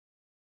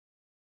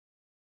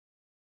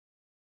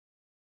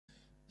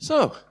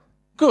So,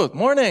 good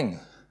morning.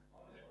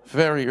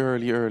 Very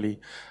early.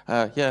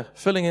 Yeah,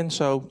 filling in,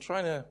 so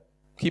trying to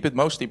keep it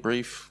mostly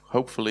brief.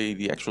 Hopefully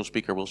the actual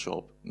speaker will show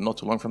up not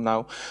too long from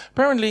now.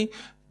 Apparently,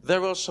 there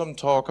was some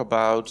talk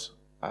about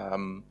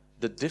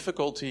the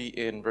difficulty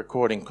in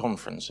recording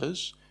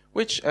conferences,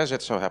 which, as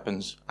it so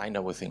happens, I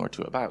know a thing or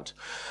two about.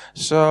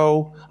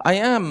 So, I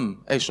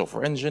am a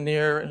software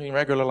engineer in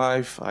regular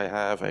life. I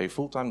have a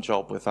full-time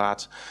job with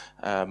that.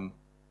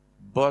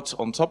 But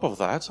on top of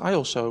that, I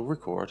also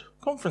record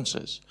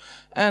conferences.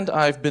 And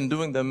I've been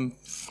doing them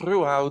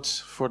throughout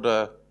for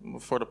the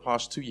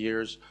past 2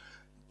 years,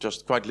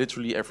 just quite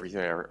literally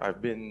everywhere.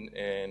 I've been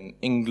in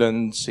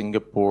England,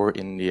 Singapore,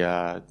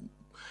 India,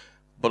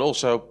 but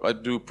also I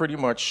do pretty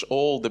much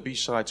all the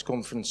B-Sides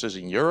conferences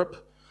in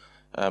Europe,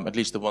 at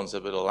least the ones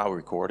that will allow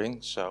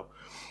recording. So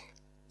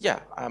yeah,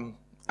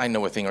 I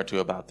know a thing or two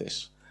about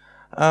this.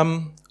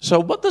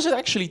 So what does it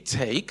actually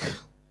take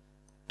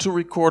to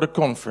record a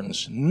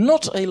conference?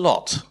 Not a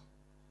lot.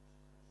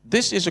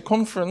 This is a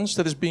conference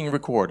that is being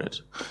recorded.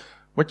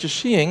 What you're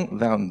seeing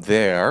down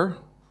there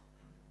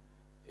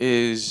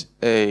is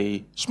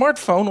a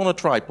smartphone on a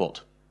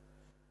tripod.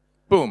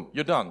 Boom,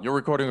 you're done. You're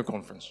recording a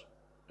conference.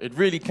 It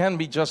really can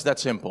be just that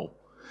simple.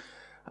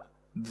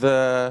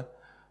 The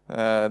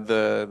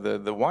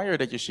wire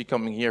that you see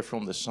coming here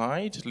from the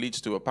side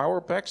leads to a power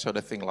pack, so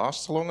the thing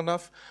lasts long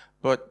enough.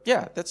 But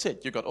yeah, that's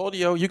it. You got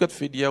audio, you got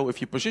video. If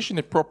you position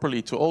it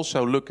properly to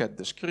also look at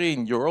the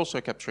screen, you're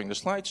also capturing the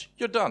slides,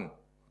 you're done.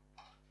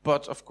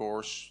 But of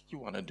course, you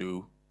want to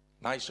do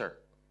nicer,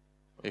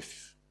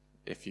 if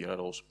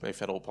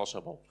at all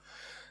possible.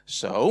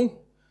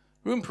 So,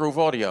 we improve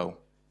audio.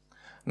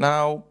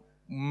 Now,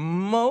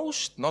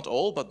 most, not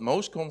all, but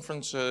most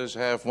conferences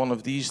have one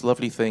of these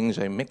lovely things,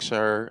 a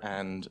mixer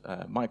and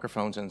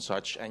microphones and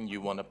such, and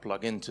you want to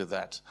plug into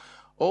that.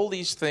 All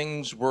these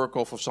things work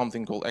off of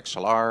something called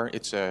XLR.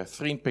 It's a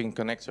 3-pin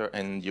connector,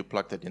 and you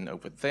plug that in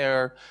over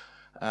there.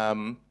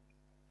 And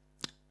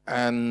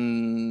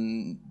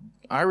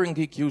Iron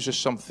Geek uses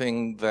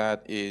something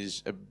that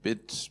is a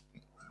bit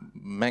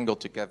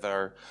mangled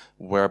together,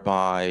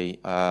 whereby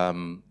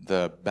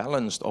the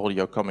balanced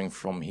audio coming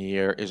from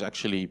here is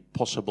actually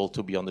possible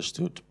to be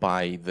understood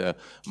by the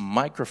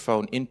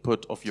microphone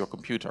input of your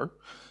computer.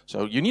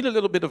 So you need a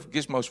little bit of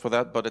gizmos for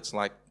that, but it's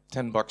like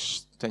 10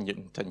 bucks, 10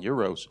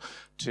 euros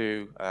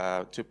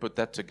to put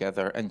that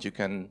together, and you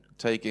can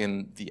take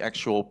in the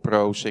actual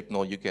pro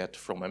signal you get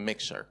from a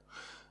mixer.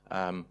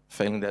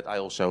 Failing that, I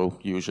also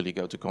usually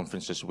go to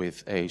conferences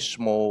with a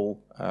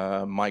small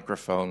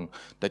microphone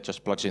that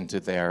just plugs into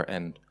there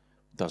and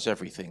does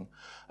everything.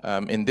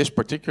 In this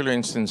particular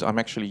instance, I'm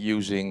actually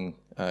using,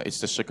 it's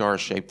the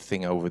cigar-shaped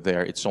thing over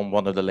there. It's on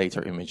one of the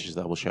later images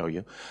that I will show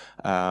you.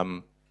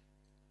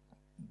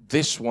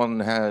 This one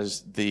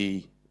has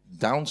the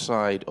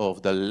downside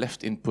of the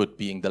left input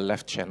being the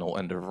left channel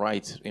and the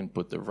right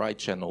input the right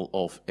channel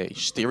of a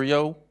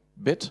stereo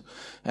bit,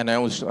 and I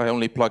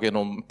only plug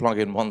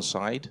in one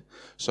side.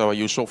 So I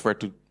use software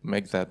to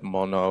make that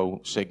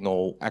mono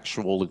signal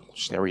actual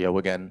stereo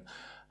again,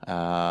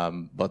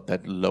 but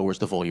that lowers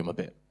the volume a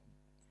bit.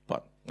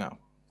 But now,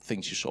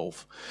 things you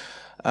solve.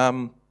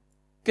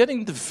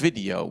 Getting the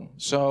video.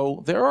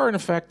 So there are in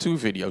fact two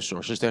video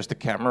sources. There's the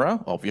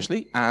camera,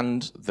 obviously,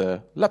 and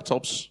the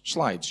laptop's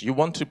slides. You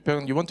want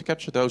to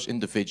capture those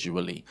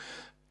individually.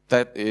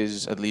 That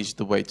is at least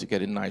the way to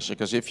get it nicer,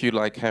 because if you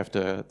like have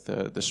the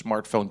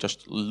smartphone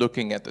just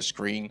looking at the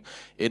screen,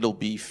 it'll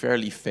be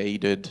fairly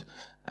faded,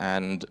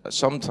 and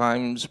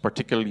sometimes,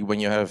 particularly when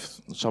you have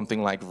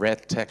something like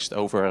red text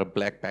over a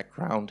black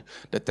background,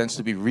 that tends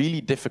to be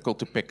really difficult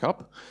to pick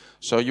up.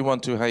 So you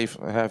want to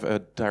have a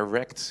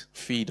direct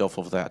feed off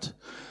of that.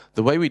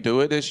 The way we do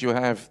it is you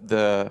have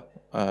the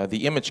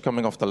image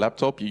coming off the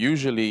laptop. You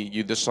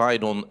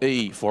decide on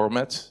a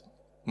format.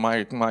 My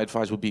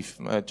advice would be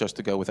just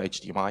to go with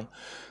HDMI.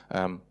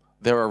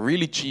 There are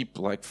really cheap,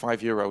 like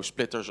 €5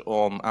 splitters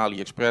on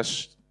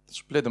AliExpress.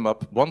 Split them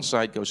up. One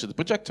side goes to the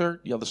projector,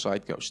 the other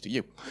side goes to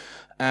you.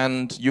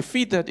 And you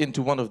feed that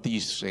into one of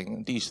these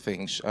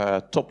things.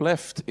 Top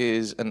left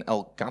is an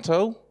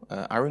Elgato.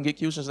 Iron Geek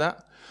uses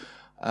that.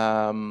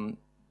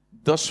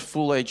 Does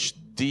full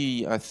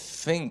HD, I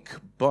think,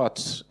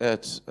 but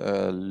at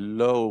a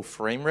low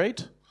frame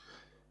rate.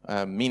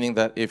 Meaning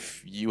that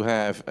if you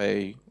have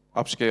a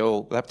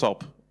upscale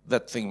laptop,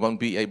 that thing won't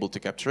be able to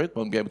capture it,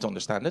 won't be able to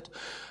understand it.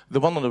 The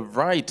one on the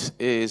right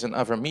is an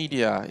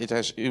AverMedia. It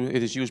is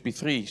USB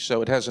 3,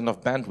 so it has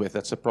enough bandwidth.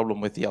 That's the problem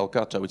with the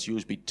Elgato. It's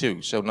USB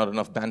 2, so not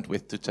enough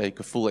bandwidth to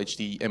take a full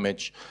HD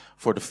image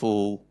for the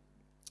full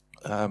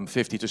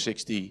 50 to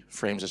 60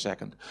 frames a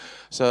second.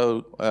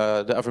 So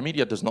the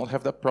AverMedia does not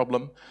have that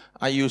problem.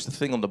 I use the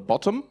thing on the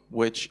bottom,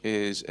 which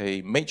is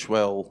a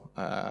Magewell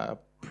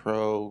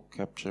Pro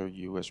Capture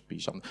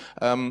USB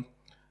something.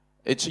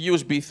 It's a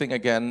USB thing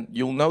again.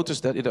 You'll notice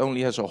that it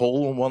only has a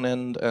hole on one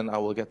end, and I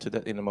will get to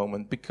that in a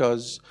moment,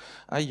 because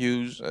I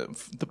use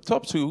the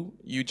top two,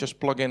 you just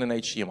plug in an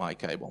HDMI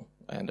cable,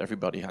 and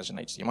everybody has an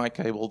HDMI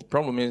cable. The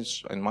problem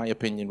is, in my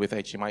opinion, with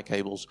HDMI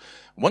cables,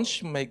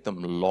 once you make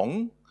them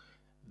long,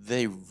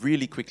 they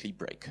really quickly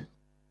break.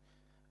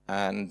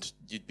 And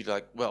you'd be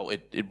like, well,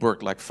 it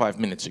worked like 5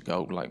 minutes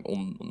ago, like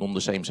on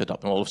the same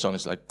setup. And all of a sudden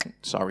it's like,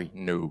 sorry,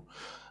 no.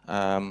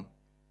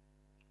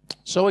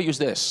 So I use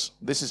this.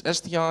 This is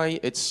SDI.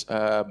 It's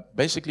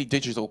basically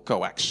digital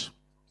coax.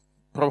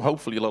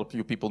 Hopefully a lot of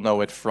you people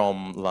know it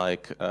from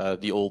like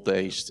the old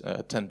days,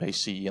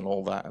 10BASE and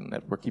all that, and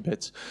networky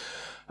bits.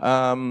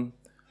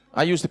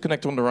 I use the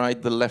connector on the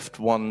right. The left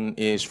one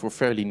is for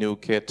fairly new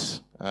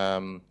kit,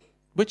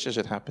 which, as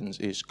it happens,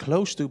 is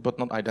close to but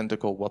not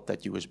identical what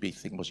that USB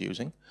thing was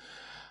using.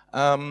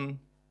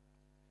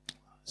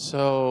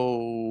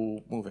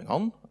 So moving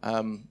on,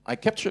 I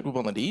captured with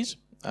one of these.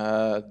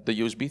 The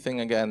USB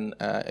thing again,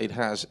 it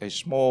has a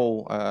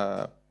small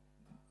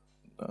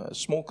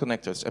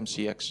connector, it's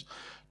MCX,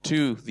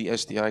 to the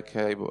SDI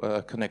cable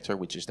connector,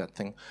 which is that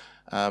thing.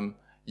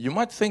 You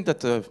might think that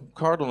the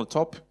card on the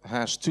top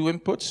has two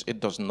inputs. It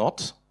does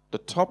not. The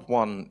top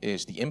one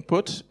is the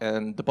input,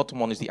 and the bottom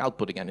one is the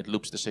output again. It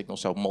loops the signal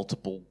so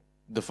multiple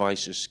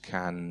devices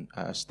can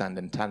stand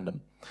in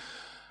tandem.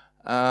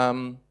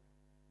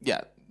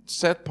 Yeah,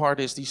 sad part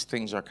is these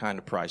things are kind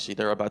of pricey.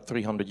 They're about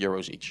 300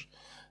 euros each.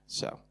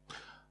 So,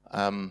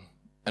 and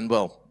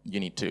well, you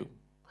need two.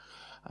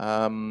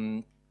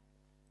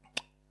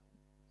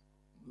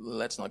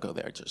 Let's not go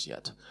there just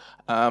yet.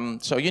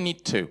 So you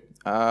need two.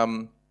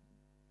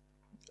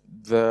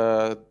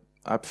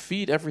 I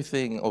feed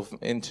everything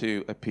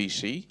into a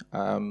PC.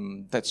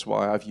 That's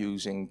why I'm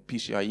using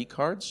PCIe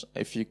cards.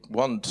 If you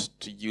want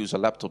to use a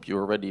laptop,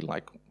 you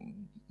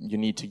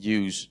need to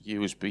use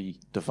USB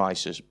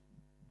devices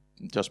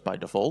just by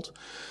default.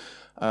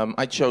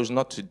 I chose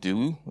not to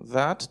do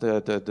that,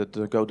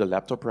 go the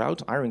laptop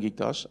route. Iron Geek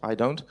does, I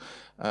don't.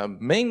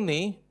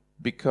 Mainly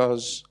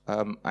because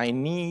I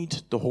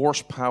need the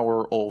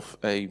horsepower of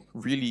a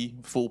really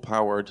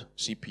full-powered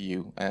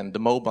CPU, and the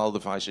mobile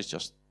devices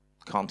just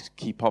can't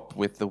keep up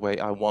with the way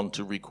I want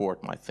to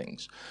record my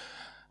things.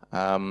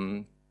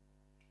 So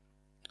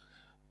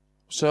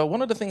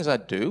one of the things I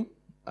do,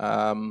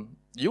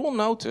 you will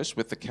notice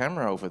with the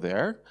camera over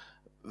there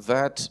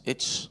that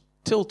it's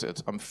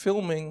tilted. I'm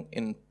filming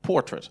in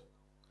portrait.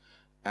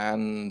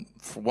 And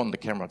for one, the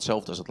camera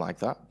itself doesn't like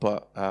that.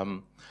 But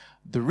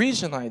the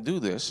reason I do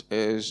this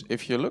is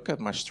if you look at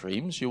my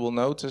streams, you will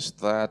notice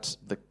that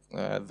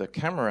the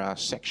camera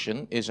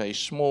section is a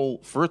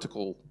small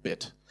vertical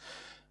bit.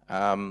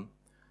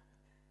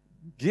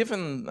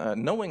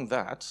 Knowing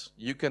that,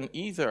 you can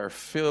either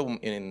film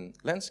in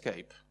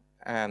landscape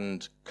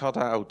and cut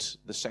out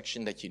the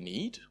section that you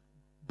need,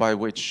 by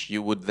which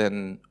you would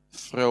then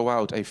throw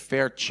out a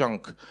fair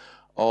chunk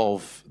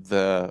of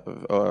the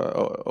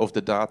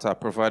data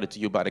provided to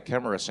you by the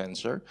camera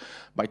sensor.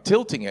 By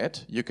tilting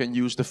it, you can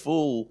use the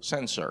full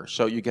sensor,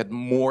 so you get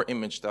more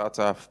image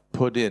data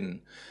put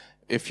in.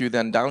 If you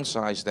then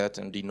downsize that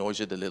and denoise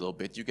it a little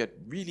bit, you get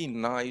really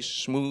nice,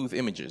 smooth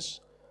images,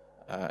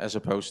 as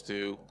opposed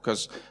to,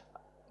 because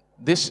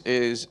this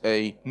is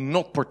a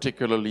not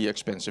particularly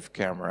expensive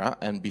camera,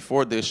 and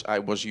before this I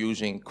was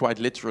using quite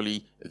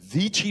literally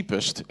the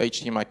cheapest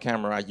HDMI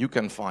camera you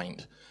can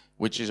find,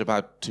 which is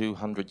about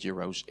 200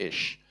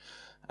 euros-ish.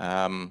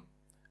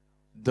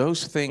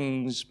 Those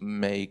things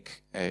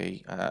make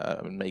a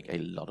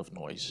lot of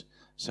noise.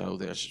 So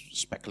there's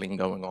speckling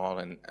going on,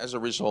 and as a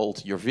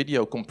result, your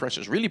video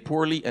compresses really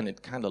poorly, and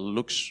it kind of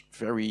looks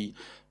very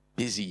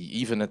busy,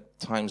 even at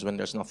times when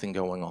there's nothing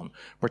going on,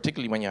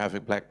 particularly when you have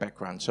a black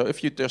background. So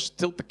if you just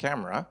tilt the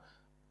camera,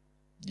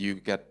 you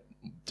get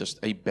just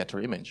a better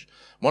image.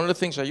 One of the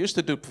things I used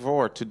to do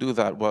before to do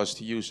that was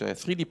to use a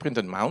 3D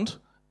printed mount,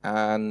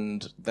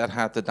 and that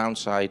had the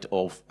downside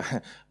of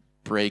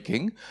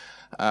breaking.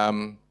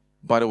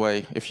 By the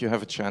way, if you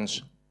have a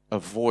chance,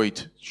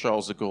 avoid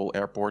Charles de Gaulle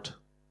Airport,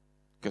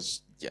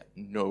 because, yeah,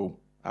 no,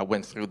 I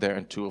went through there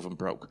and two of them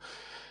broke.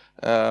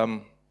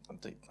 I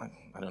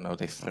don't know,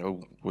 they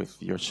throw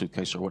with your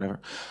suitcase or whatever.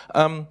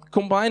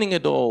 Combining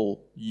it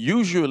all,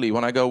 usually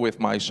when I go with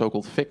my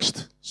so-called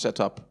fixed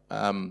setup,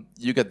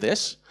 you get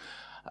this.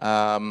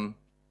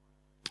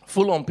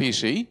 Full-on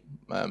PC.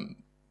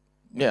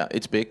 Yeah,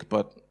 it's big,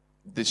 but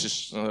this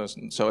is,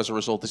 so as a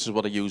result, this is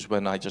what I use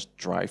when I just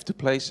drive to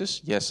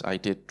places. Yes, I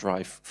did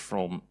drive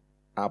from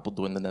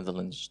Apeldoorn in the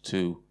Netherlands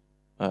to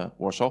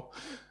Warsaw.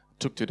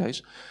 Took 2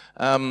 days.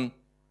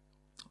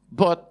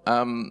 But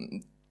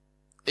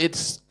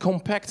it's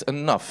compact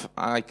enough.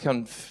 I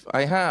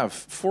have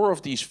 4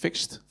 of these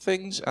fixed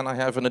things, and I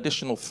have an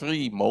additional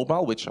 3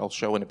 mobile, which I'll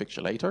show in a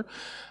picture later.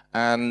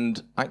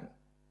 And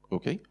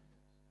okay,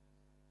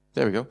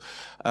 there we go.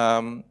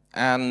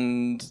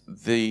 And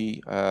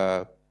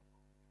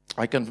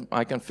I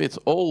can fit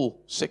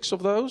all 6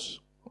 of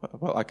those.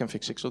 Well, I can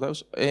fit 6 of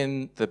those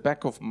in the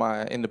back of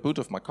in the boot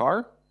of my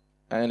car,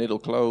 and it'll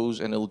close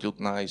and it'll look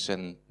nice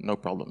and no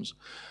problems.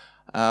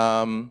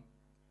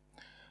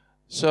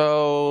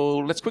 So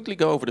let's quickly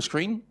go over the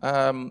screen.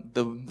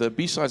 The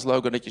B-Sides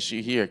logo that you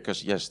see here,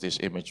 because yes, this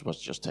image was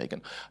just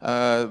taken.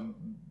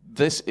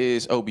 This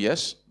is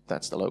OBS,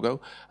 that's the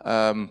logo.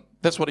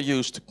 That's what I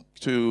used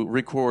to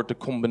record the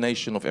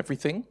combination of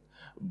everything.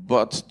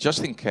 But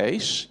just in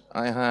case,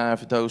 I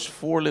have those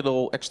 4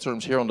 little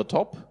exterms here on the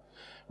top,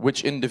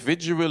 which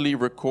individually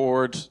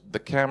record the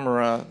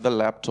camera, the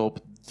laptop,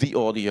 the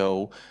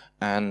audio,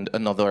 and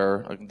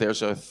another,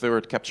 there's a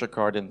third capture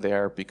card in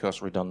there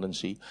because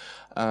redundancy.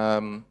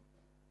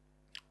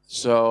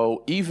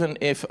 So even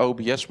if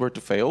OBS were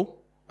to fail,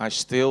 I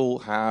still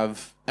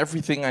have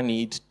everything I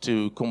need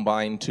to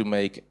combine to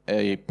make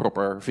a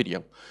proper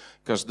video.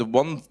 Because the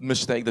one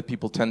mistake that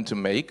people tend to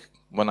make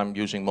when I'm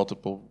using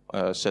multiple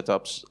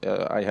setups,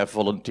 I have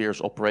volunteers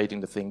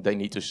operating the thing. They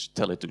need to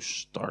tell it to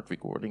start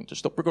recording, to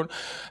stop recording.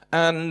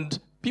 And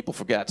people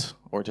forget,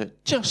 or they're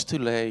just too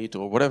late,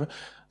 or whatever.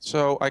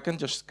 So I can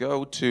just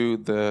go to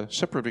the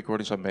separate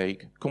recordings I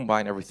make,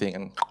 combine everything,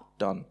 and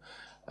done.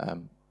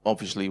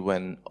 Obviously,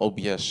 when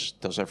OBS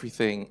does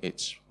everything,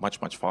 it's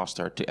much, much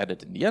faster to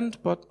edit in the end.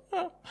 But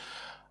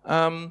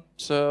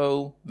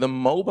so the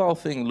mobile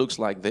thing looks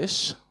like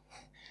this.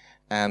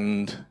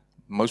 And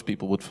most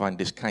people would find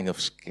this kind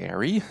of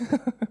scary.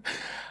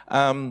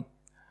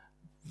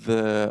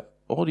 The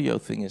audio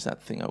thing is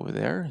that thing over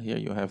there. Here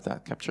you have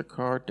that capture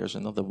card. There's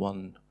another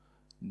one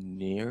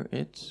near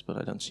it, but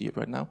I don't see it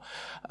right now.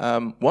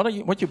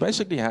 What you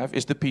basically have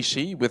is the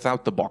PC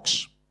without the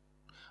box.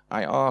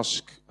 I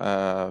ask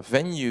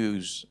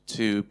venues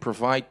to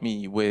provide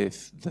me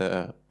with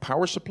the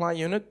power supply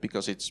unit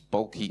because it's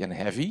bulky and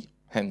heavy,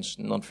 hence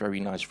not very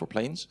nice for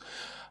planes.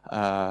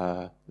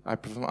 I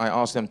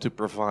asked them to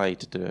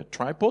provide the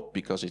tripod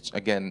because it's,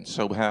 again,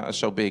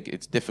 so big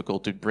it's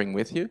difficult to bring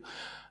with you.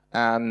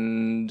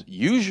 And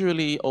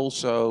usually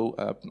also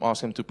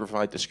ask them to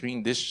provide the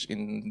screen. This,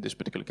 in this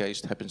particular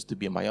case, happens to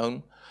be my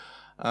own.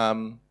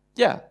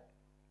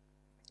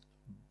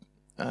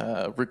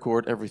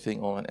 Record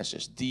everything on an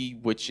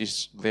SSD, which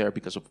is there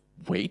because of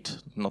weight,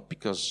 not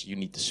because you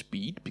need the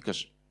speed,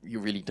 because you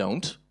really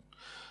don't.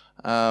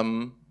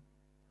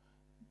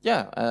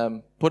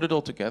 Put it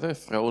all together,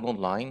 throw it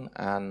online,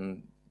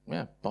 and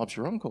yeah, Bob's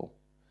your uncle.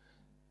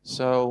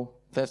 So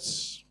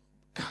that's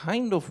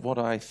kind of what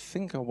I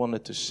think I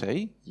wanted to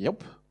say.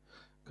 Yep,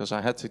 because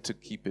I had to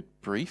keep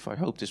it brief. I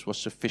hope this was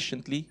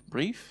sufficiently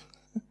brief.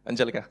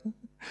 Angelica.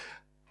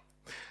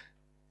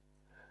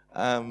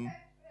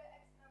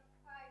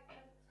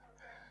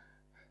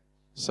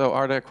 So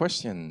are there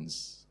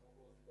questions?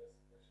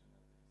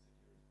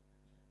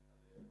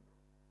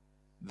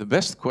 The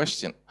best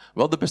question?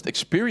 Well, the best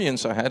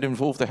experience I had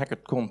involved the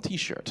HackerCon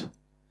t-shirt.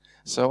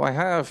 So I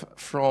have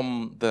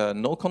from the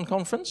NullCon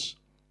conference,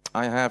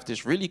 I have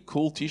this really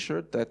cool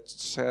t-shirt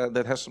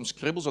that has some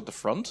scribbles at the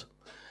front.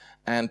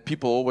 And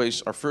people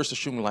always are first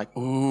assuming like,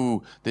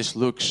 ooh, this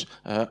looks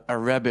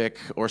Arabic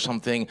or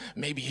something.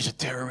 Maybe he's a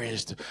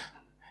terrorist.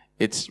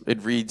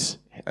 It reads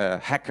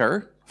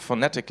hacker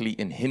phonetically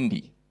in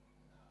Hindi.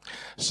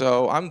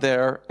 So I'm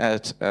there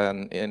at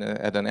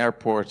an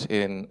airport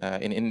in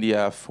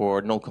India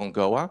for NullCon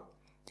Goa,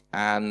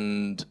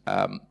 and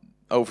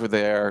over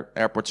there,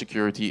 airport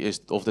security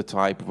is of the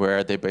type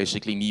where they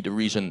basically need a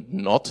reason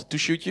not to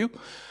shoot you,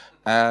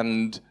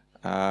 and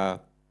I'm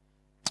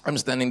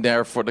standing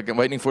there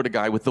waiting for the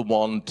guy with the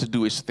wand to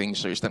do his thing.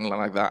 So he's standing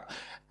like that,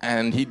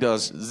 and he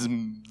does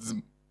zoom,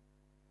 zoom.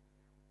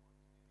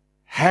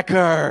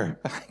 Hacker,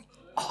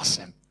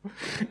 awesome.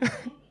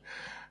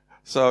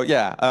 So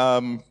yeah,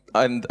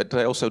 and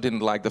I also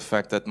didn't like the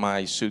fact that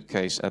my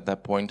suitcase at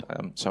that point,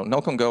 so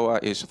NullCon Goa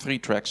is 3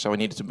 tracks, so I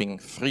needed to bring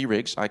 3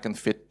 rigs. I can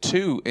fit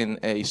 2 in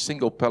a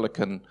single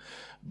Pelican,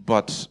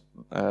 but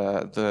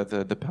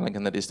the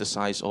Pelican that is the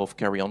size of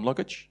carry-on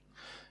luggage,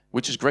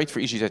 which is great for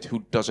EasyJet,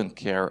 who doesn't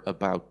care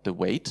about the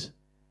weight,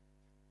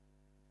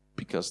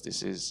 because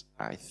this is,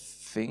 I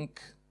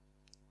think,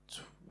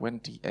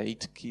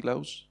 28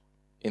 kilos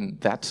in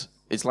that.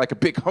 It's like a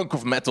big hunk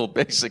of metal,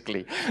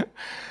 basically.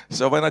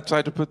 So when I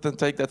tried to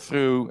take that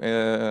through,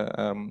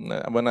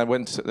 when I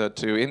went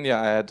to India,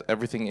 I had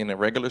everything in a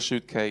regular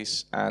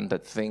suitcase, and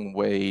that thing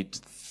weighed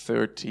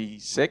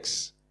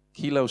 36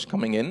 kilos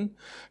coming in.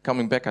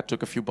 Coming back, I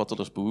took a few bottles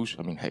of booze.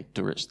 I mean, hey,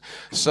 tourist.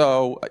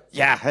 So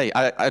yeah, hey,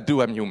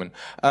 I'm human.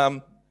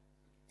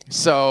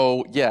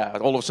 So yeah,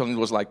 all of a sudden it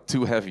was like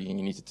too heavy, and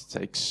you needed to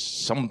take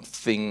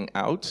something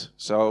out.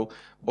 So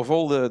of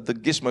all the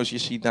gizmos you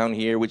see down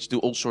here, which do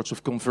all sorts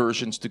of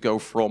conversions to go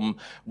from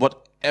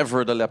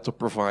whatever the laptop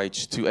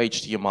provides to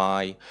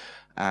HDMI,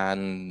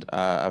 and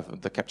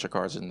the capture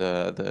cards and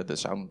the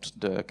sound,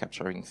 the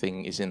capturing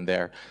thing is in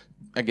there.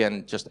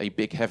 Again, just a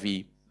big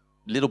heavy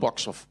little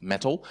box of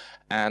metal,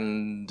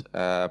 and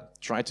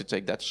try to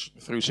take that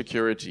through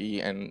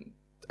security and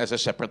as a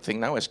separate thing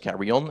now, as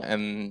carry-on.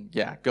 And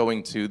yeah,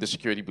 going to the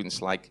security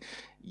booth, like,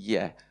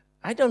 yeah,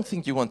 I don't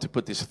think you want to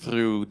put this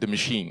through the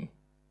machine.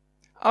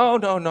 Oh,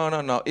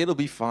 no, it'll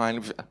be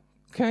fine.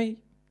 Okay,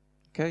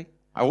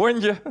 I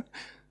warned you.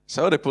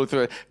 So they put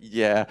through it.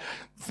 Yeah,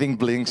 thing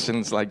blinks, and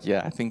it's like,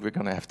 yeah, I think we're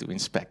gonna have to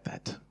inspect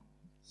that.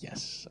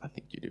 Yes, I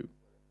think you do.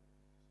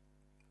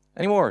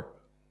 Any more?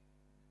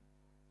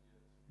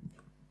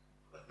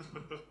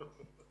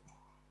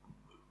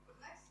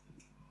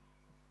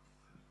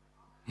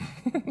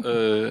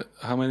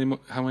 How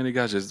many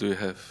gadgets do you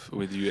have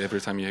with you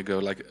every time you go?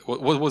 Like,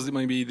 what was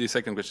maybe the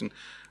second question?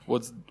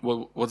 What's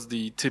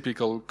the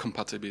typical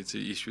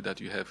compatibility issue that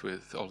you have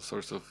with all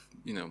sorts of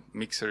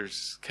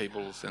mixers,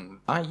 cables, and?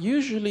 I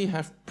usually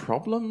have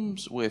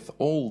problems with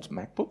old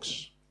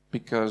MacBooks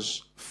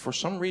because for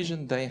some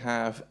reason they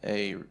have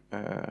a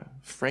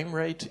frame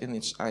rate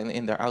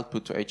in their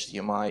output to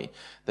HDMI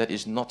that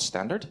is not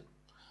standard.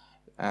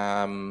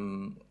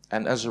 And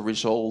as a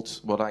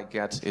result, what I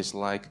get is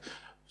like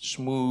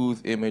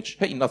smooth image,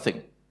 hey,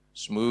 nothing.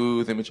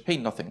 Smooth image, hey,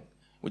 nothing.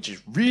 Which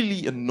is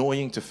really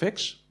annoying to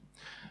fix.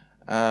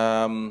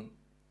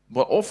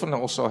 What often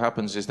also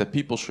happens is that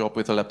people show up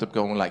with a laptop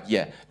going like,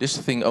 yeah, this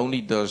thing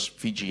only does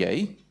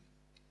VGA.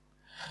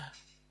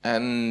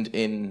 And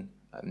in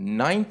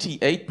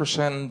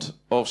 98%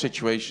 of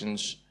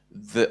situations,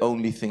 the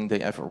only thing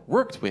they ever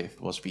worked with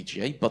was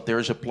VGA, but there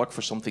is a plug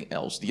for something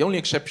else. The only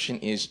exception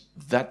is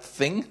that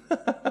thing,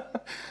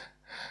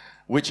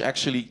 which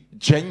actually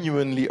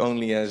genuinely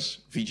only has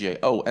VGA.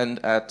 Oh,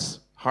 and at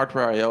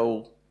Hardware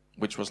I/O,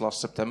 which was last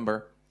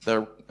September,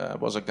 there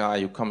was a guy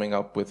who coming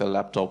up with a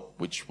laptop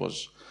which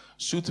was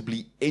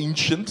suitably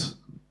ancient.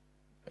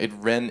 It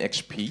ran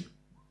XP.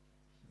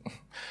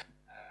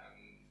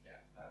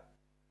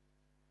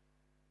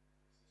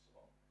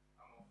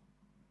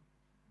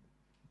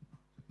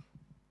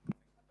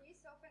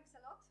 Thanks a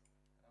lot.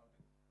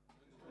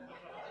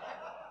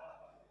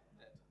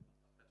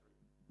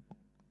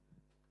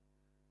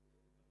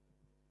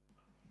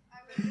 I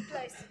will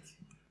replace it.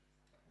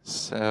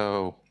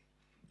 So,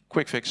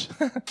 quick fix.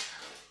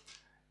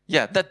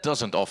 Yeah, that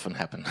doesn't often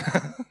happen.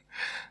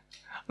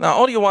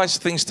 Now, audio-wise,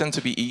 things tend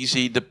to be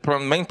easy. The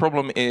main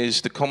problem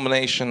is the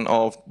combination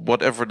of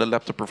whatever the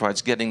laptop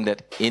provides, getting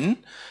that in,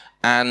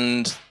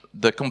 and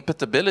the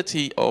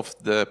compatibility of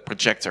the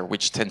projector,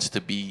 which tends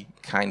to be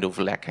kind of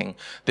lacking.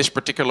 This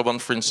particular one,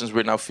 for instance,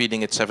 we're now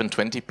feeding it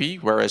 720p,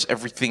 whereas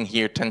everything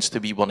here tends to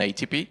be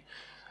 180p.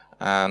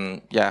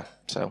 Yeah,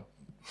 so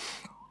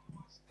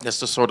that's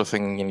the sort of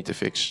thing you need to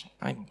fix.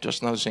 I'm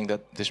just noticing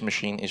that this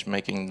machine is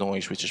making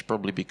noise, which is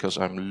probably because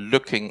I'm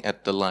looking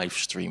at the live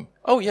stream.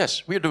 Oh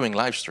yes, we're doing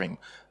live stream.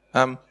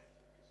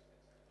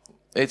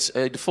 It's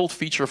a default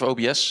feature of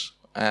OBS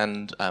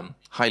and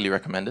highly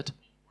recommended.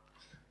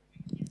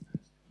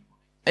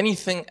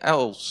 Anything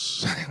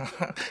else?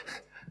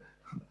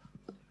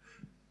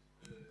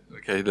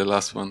 Okay, the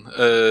last one.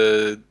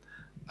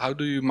 How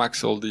do you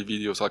max all the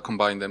videos or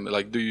combine them?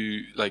 Like, do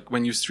you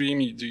when you stream?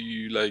 Do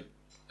you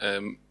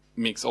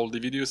mix all the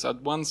videos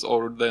at once,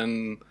 or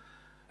then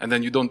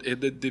you don't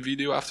edit the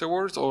video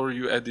afterwards, or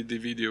you edit the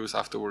videos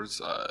afterwards?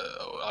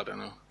 I don't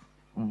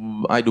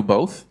know. I do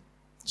both.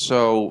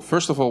 So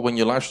first of all, when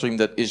you live stream,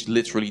 that is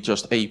literally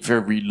just a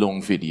very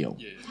long video.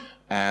 Yeah.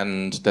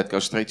 And that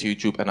goes straight to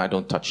YouTube, and I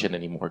don't touch it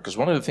anymore. Because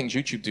one of the things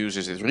YouTube does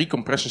is it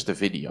recompresses the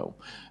video.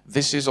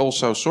 This is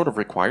also sort of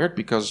required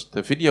because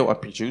the video I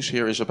produce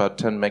here is about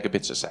 10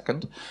 megabits a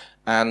second.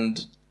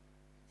 And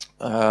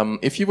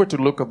if you were to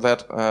look at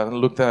that,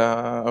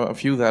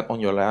 view that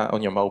on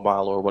your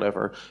mobile or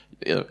whatever,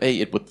 A,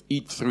 it would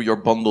eat through your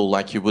bundle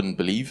like you wouldn't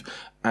believe,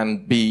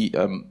 and B,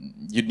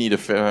 you'd need a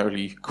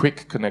fairly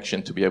quick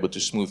connection to be able to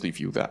smoothly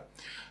view that.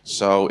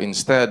 So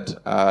instead,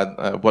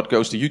 what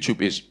goes to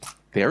YouTube is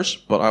theirs,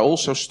 but I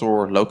also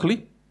store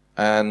locally.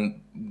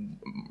 And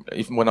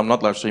when I'm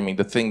not live streaming,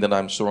 the thing that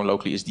I'm storing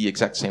locally is the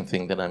exact same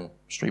thing that I'm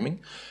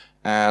streaming.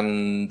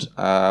 And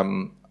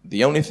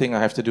the only thing I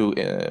have to do,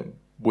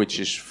 which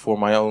is for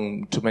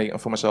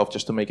myself,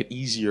 just to make it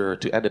easier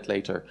to edit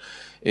later,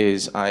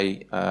 is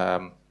I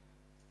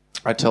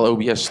tell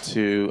OBS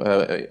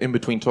to, in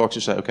between talks,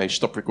 to say, okay,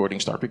 stop recording,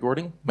 start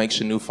recording, makes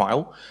a new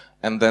file.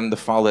 And then the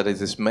file that it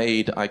is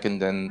made, I can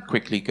then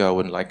quickly go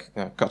and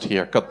cut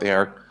here, cut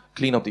there,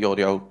 clean up the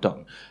audio,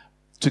 done.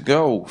 To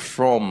go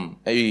from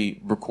a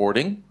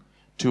recording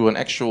to an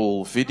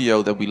actual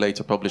video that we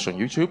later publish on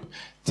YouTube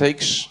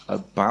takes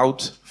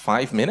about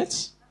 5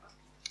 minutes.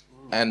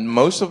 And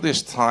most of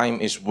this time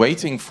is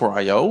waiting for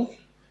I/O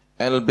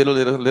and a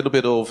little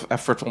bit of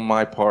effort on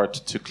my part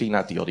to clean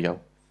out the audio.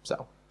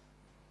 So,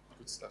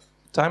 good stuff.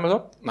 Time is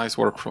up. Nice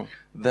workflow.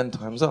 Then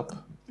time's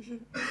up.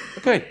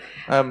 Okay.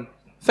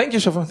 Thank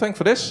you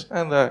for this,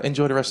 and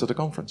enjoy the rest of the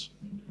conference.